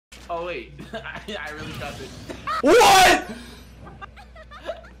Oh wait, I really got this. What?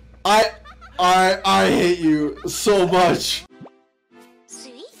 I hate you so much.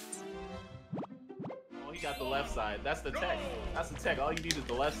 Oh, he got the left side. That's the tech. That's the tech. All you need is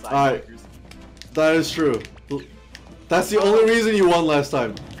the left side. Alright. That is true. That's the only reason you won last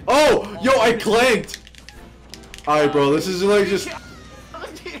time. Oh, yo, I clanked. Alright, bro, this is like just...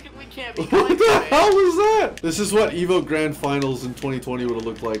 We can't be What the man. hell was that? This is what EVO Grand Finals in 2020 would have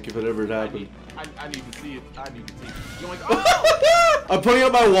looked like if it ever had happened. I need to see it. I need to see it. You're like, oh! I'm putting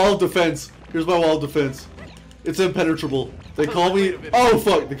up my wall of defense. Here's my wall of defense. It's impenetrable. They call me... Oh,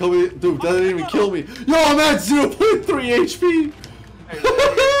 fuck. They call me... Dude, that didn't even kill me. Yo, I'm at 0.3 HP.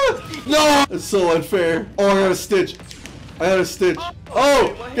 No! It's so unfair. Oh, I got a stitch. I got a stitch.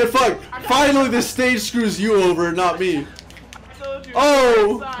 Oh, get fucked. Finally, this stage screws you over, not me.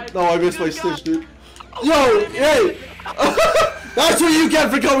 Oh! No, I missed my stitch, dude. Yo, hey! That's what you get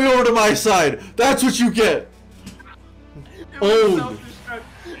for coming over to my side. That's what you get. Oh.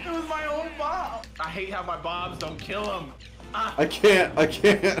 It was my own bomb. I hate how my bombs don't kill him. I can't.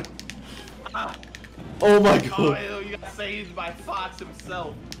 Oh my god. Oh, you got saved by Fox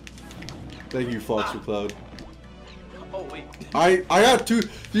himself. Thank you, Fox McCloud. Oh wait. I got two.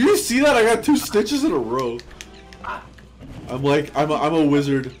 Do you see that? I got 2 stitches in a row. I'm like, I'm a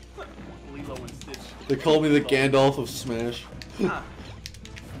wizard. Lilo and Stitch. They call me the Gandalf of Smash.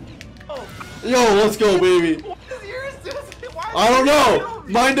 Oh. Yo, let's go, baby. What is yours do? I don't know.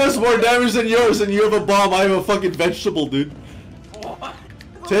 Mine does more damage than yours, and you have a bomb. I have a fucking vegetable, dude. What?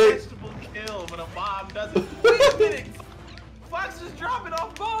 Take. Vegetable kill, but a bomb doesn't. Wait a minute. Fox is dropping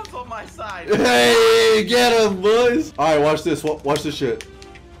off bombs on my side. Hey, get him, boys. All right, watch this. Watch this shit.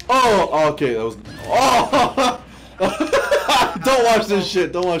 Oh, okay, that was. Oh. Don't watch this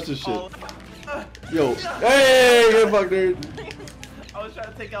shit. Don't watch this shit. Yo. Hey, get fucked, dude. I was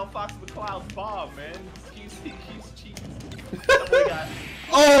trying to take out Fox McCloud's bomb, man. He's cheating.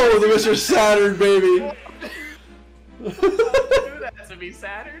 Oh, the Mr. Saturn, baby. Don't do that to me,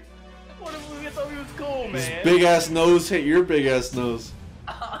 Saturn. What if we thought he was cool, man? His big ass nose hit your big ass nose.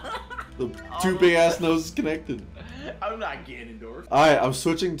 The 2 big ass noses connected. I'm not Ganondorf. Alright, I'm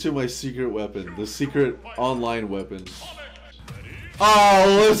switching to my secret weapon. The secret online weapon. Oh,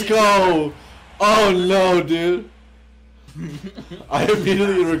 let's go! Oh no, dude. I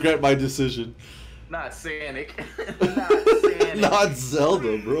immediately regret my decision. Not Sonic. Not Sonic. Not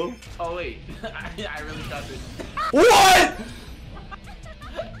Zelda, bro. Oh wait, I really got this. What?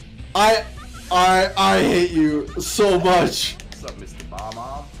 I hate you so much. What's up, Mr.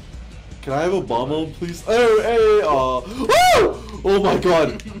 Bomb? Can I have a bomb on, please? Hey, oh my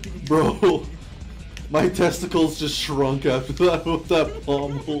god, bro. My testicles just shrunk after that with that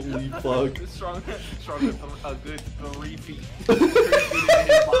bomb. Holy fuck. Shrunk a good 3 feet. 3 feet in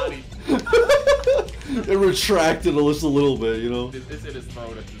his body. It retracted just a little bit, you know? It's in his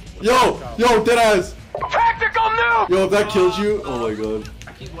throat at this point. Yo, deadass! Tactical noob! Yo, if that kills you, oh my god.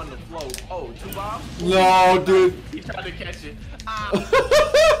 I keep wanting to float. Oh, 2 bombs? No, dude. He tried to catch it.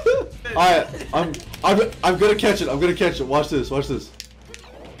 Alright, I'm gonna catch it. I'm gonna catch it. Watch this. Watch this.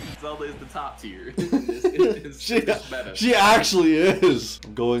 Zelda is the top tier. She actually is.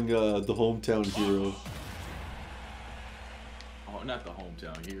 I'm going the hometown hero. Oh, not the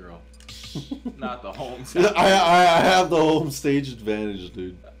hometown hero. Not the hometown. I have the home stage advantage,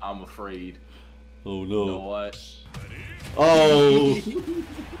 dude. I'm afraid. Oh no. You know what? Oh.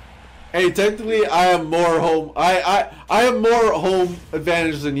 Hey, technically, I am more home. I have more home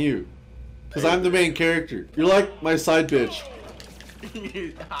advantage than you, cause I'm the main character. You're like my side bitch.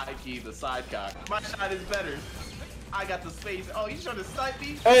 High key, the side cock. My shot is better. I got the space. Oh, you trying to snipe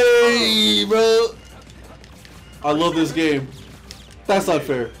me? Hey, bro. I love this game. That's not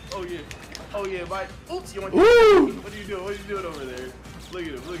fair. Oh yeah. Oh yeah, Mike. Oops, you want? Woo! What are you doing? What are you doing over there? Look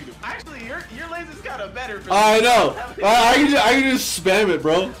at him. Look at him. Actually, your laser's kind of better. For I know. I can just spam it,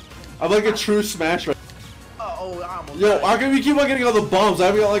 bro. I'm like a true smash right. Oh, I almost. Yo, how come we keep on getting all the bombs?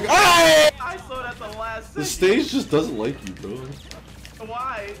 I got like, ah! I saw that the last second. The stage just doesn't like you, bro.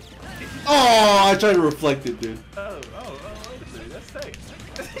 Why? Oh, I tried to reflect it, dude. Oh, wait a minute. That's tech.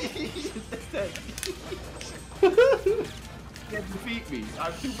 That's tech. You can't defeat me.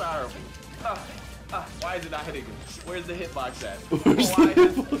 I'm too powerful. Why is it not hitting him? Where's the hitbox at? Where's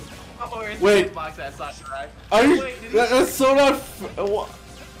the hitbox at, Sakurai? Are you? That's so not. Oh!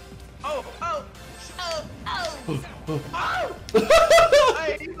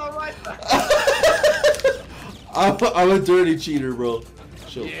 Hey, he's on my side. I'm a dirty cheater, bro.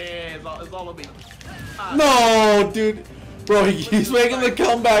 Chill. Yeah, it's all of me. No, dude. Bro, he's making the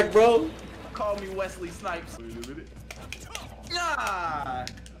comeback, bro. Call me Wesley Snipes. Nah.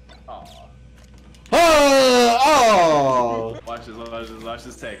 Watch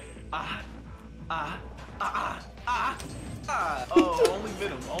this take. Oh, only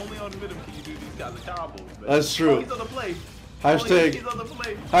Venom. Only on Venom can you do these kinds of combos, man. That's true. Oh, he's on the play.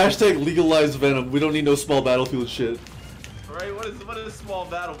 Hashtag legalize Venom. We don't need no small battlefield shit. Right? What is small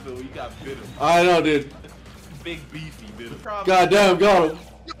battlefield? You got Venom. I know, dude. Big beefy Venom. Goddamn, got him.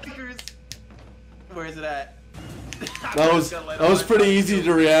 Where is it at? That was pretty easy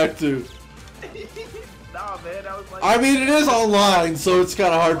to react to. Nah, man, that was like. I mean, it is online, so it's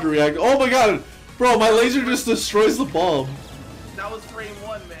kind of hard to react. Oh my god, bro, my laser just destroys the bomb. That was frame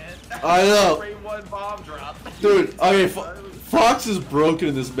 1, man. I know. Frame 1 bomb drop. Dude, okay, Fox is broken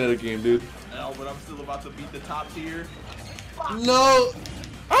in this metagame, dude. No, but I'm still about to beat the top tier. No.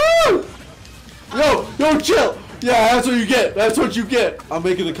 Oh! Yo, chill. Yeah, that's what you get. That's what you get. I'm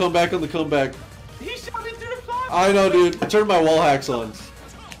making the comeback on the comeback. He shot me through the box. I know, dude. I turned my wall hacks on.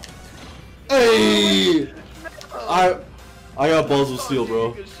 Hey! I got balls of steel,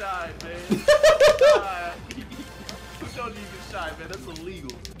 bro. Who told you you can shine, man? That's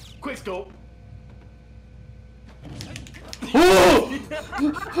illegal. Quick scope.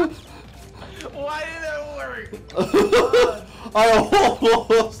 Why did that work? I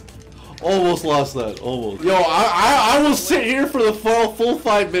almost lost that. Almost. Yo, I will sit here for the full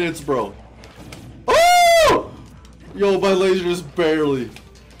 5 minutes, bro. Oh! Yo, my laser just barely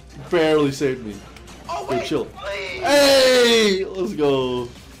saved me. Oh, wait, chill. Please. Hey, let's go.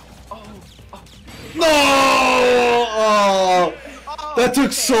 No! Oh, that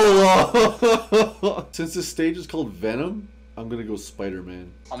took so long. Since this stage is called Venom, I'm gonna go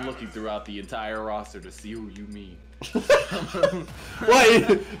Spider-Man. I'm looking throughout the entire roster to see who you mean. What?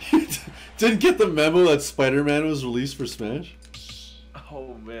 You didn't get the memo that Spider-Man was released for Smash?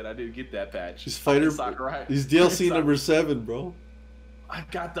 Oh man, I didn't get that patch. He's He's DLC number 7, bro. I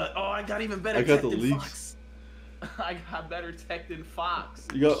got even better. I got tech the than leaks. Fox. I got better tech than Fox.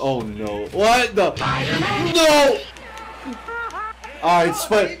 You got? Oh no! What the? No! Alright,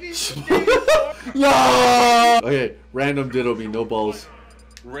 No! Okay, random ditto me, no balls.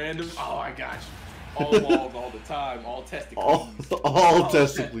 Random. Oh, I got you. All balls, all the time, all testicles. All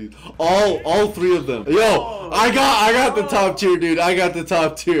testicles. All 3 of them. Yo, I got the top tier, dude. I got the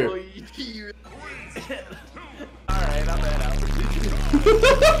top tier. Alright, I'm out.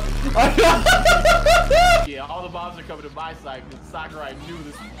 Yeah, all the bombs are coming to my side because Sakurai knew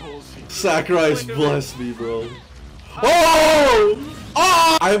this was bullshit. Sakurai's blessed me, bro. Oh!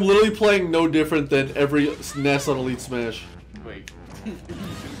 Oh! I'm literally playing no different than every NES on Elite Smash. Wait.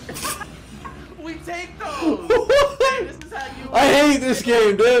 We take those! Hey, this is how you win. I hate this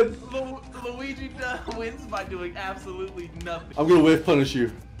game, dude! Luigi wins by doing absolutely nothing. I'm gonna whiff punish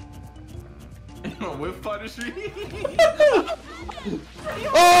you. Whiff punish me?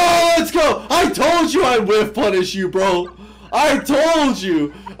 Oh, let's go! I told you I'd whiff punish you, bro! I told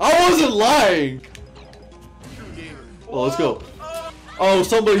you! I wasn't lying! Oh, let's go. Oh,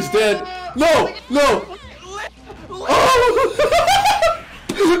 somebody's dead. No! No! Oh!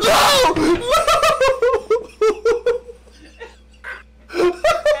 No!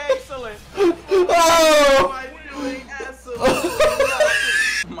 Excellent! Oh! Am I doing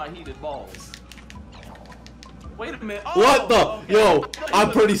absolutely my heated balls. Wait a minute. Oh, What the? okay. Yo,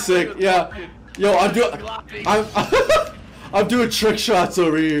 I'm pretty sick. Yeah. Yo, I'm doing trick shots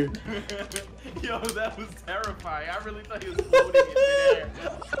over here. Yo, that was terrifying. I really thought he was floating in midair.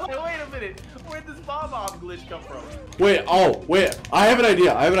 Wait a minute. Where'd this bomb glitch come from? Wait, I have an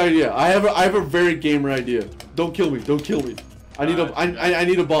idea. I have a very gamer idea. Don't kill me. Don't kill me. I need I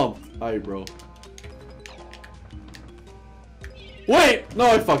need a bomb. Alright, bro. Wait! No,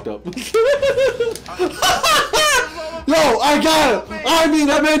 I fucked up. No, I got it!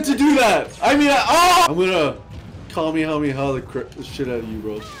 I meant to do that! I'm gonna Kamehameha the shit out of you,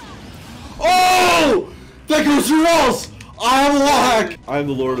 bro. Oh! That goes through walls! I have a wall hack! I am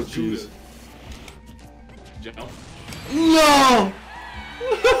the Lord of Cheese. Jump. No!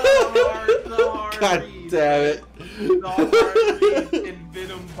 God damn it.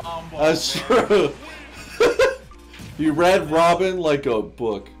 That's true. You read Robin like a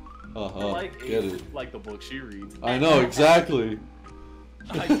book. Get it. Like the book she reads. I know, exactly.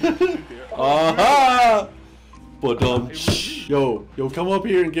 But yo, come up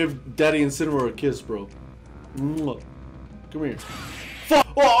here and give Daddy and Cinema a kiss, bro. Come here. Fuck!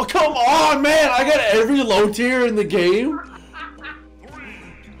 Oh, come on, man! I got every low tier in the game.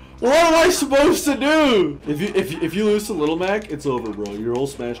 What am I supposed to do? If you lose to Little Mac, it's over, bro. Your whole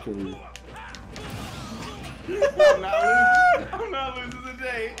Smash career. I'm not losing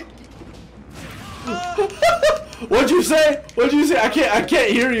today. What'd you say? What'd you say? I can't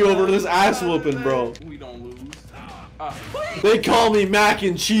hear you over this ass whooping, bro. We don't lose. They call me mac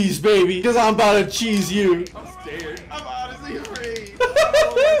and cheese, baby, because I'm about to cheese you. I'm scared. I'm honestly afraid. I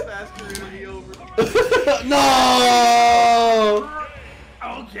don't know how fast you're gonna be over. No!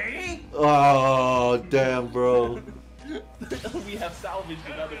 Okay. Oh, damn, bro. We have salvaged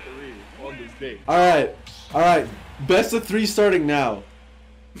another career on this day. Alright, alright. Best of 3 starting now.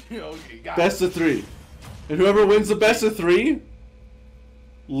 Okay, got Best of 3. And whoever wins the best of 3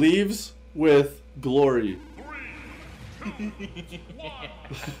 leaves with glory.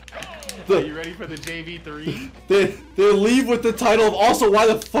 Are you ready for the JV3? They leave with the title of also why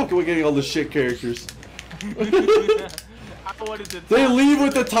the fuck are we getting all the shit characters? They leave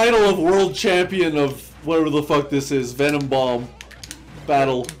with the title of world champion of whatever the fuck this is, Venom Bomb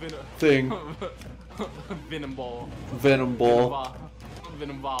battle thing. Venom Ball. Venom Ball.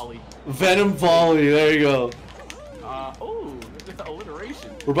 Venom Volley. Venom Volley, there you go. Oh, there's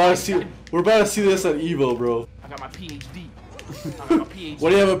alliteration. We're about to see this at Evo, bro. I got my PhD. I got my PhD. What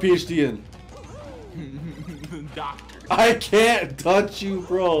do you have a PhD in? Doctor. I can't touch you,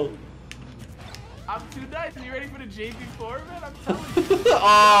 bro. I'm too nice. Are you ready for the JV4, man? I'm telling you.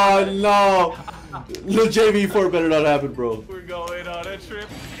 Oh no. The JV4 better not happen, bro. We're going on a trip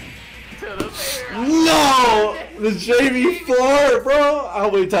to the fair. No! The JV4, bro! How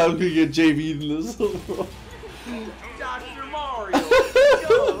many times can you get JV in this? Dr. Mario.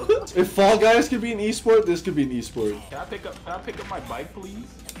 Go. If Fall Guys could be an esport, this could be an esport. Can I pick up my bike, please?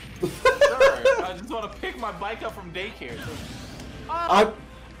 Sir, I just want to pick my bike up from daycare.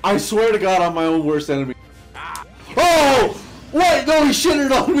 I swear to God, I'm my own worst enemy. Oh! What? No, he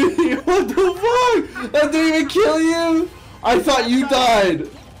shitted on me! What the fuck? That didn't even kill you! I thought you died!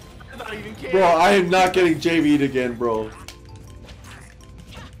 Not even kidding. Bro, I am not getting JV'd again, bro.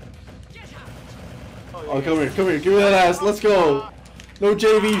 Oh, come here, give me that ass, let's go! No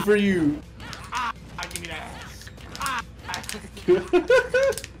JV for you! Give me that ass.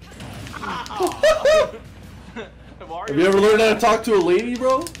 Have you ever learned how to talk to a lady,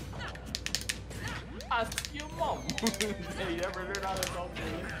 bro? Ask your mom. Hey, you ever learned how to talk to a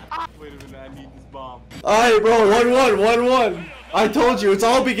lady? Wait a minute, I need this bomb. Alright, bro, 1-1. I told you, it's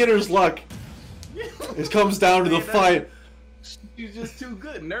all beginner's luck. It comes down to the fight. She's just too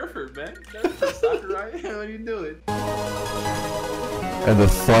good. Nerf her, man. Nerf her, Sakurai. What are you doing? And the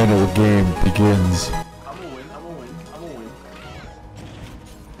final game begins. I'm gonna win.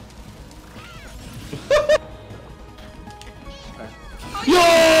 Yo!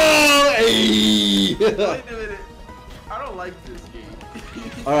 Hey! Wait a minute. I don't like this game.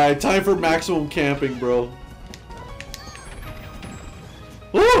 Alright, time for maximum camping, bro.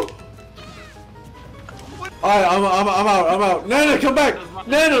 Woo! Alright, I'm out. Nana, come back!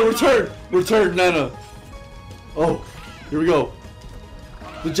 Nana, return, Nana. Oh, here we go.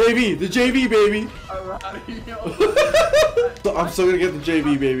 The JV, baby. I'm still gonna get the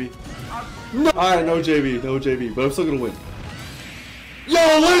JV, baby. No. Alright, no JV, but I'm still gonna win. Yo,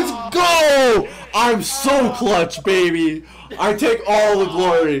 let's go! I'm so clutch, baby. I take all the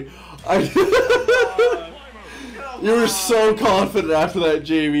glory. You were so confident after that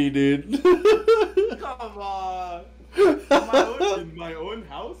JV, dude. Come on. In my own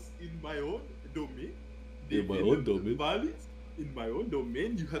house, in my own domain. In my own domain. Valleys, in my own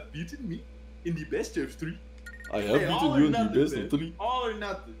domain, you have beaten me in the best of 3. I have beaten you in the best of 3. All or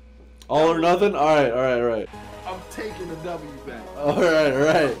nothing. All or nothing? Alright. I'm taking the W back.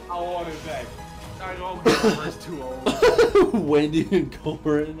 Alright. I want it back. I don't get the first 2-0. Wendy and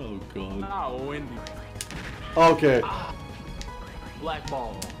Corin? Oh god. Ah, Wendy. Okay. Black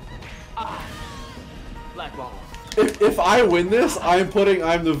ball. Black ball. If I win this, I'm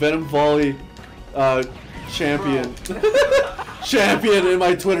the Venom Volley champion. Champion in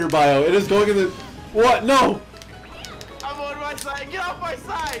my Twitter bio. It is going in the what? No! I'm on my side. Get off my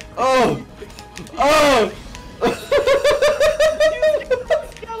side! Oh!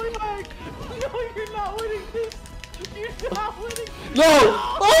 Scallywag! No, you're not winning this! You're not winning! No!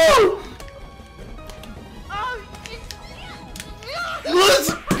 Oh! Let's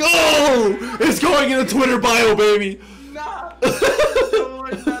go! It's going in the Twitter bio, baby! Nah! That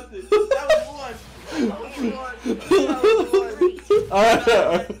was nothing. That was one.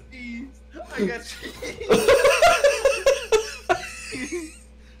 Alright. I got cheese.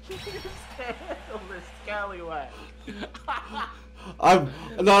 Scallywag.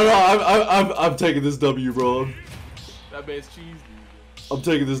 I'm taking this W, bro. That man's cheesy. I'm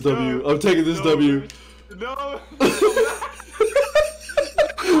taking this W. I'm taking this W. No.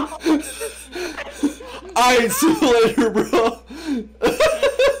 Alright, see you later, bro.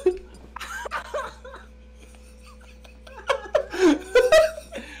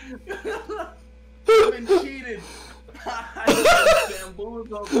 I've been cheated.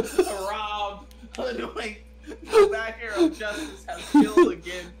 robbed, hoodwinked. The back here of justice has killed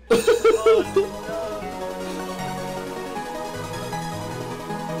again. Oh no.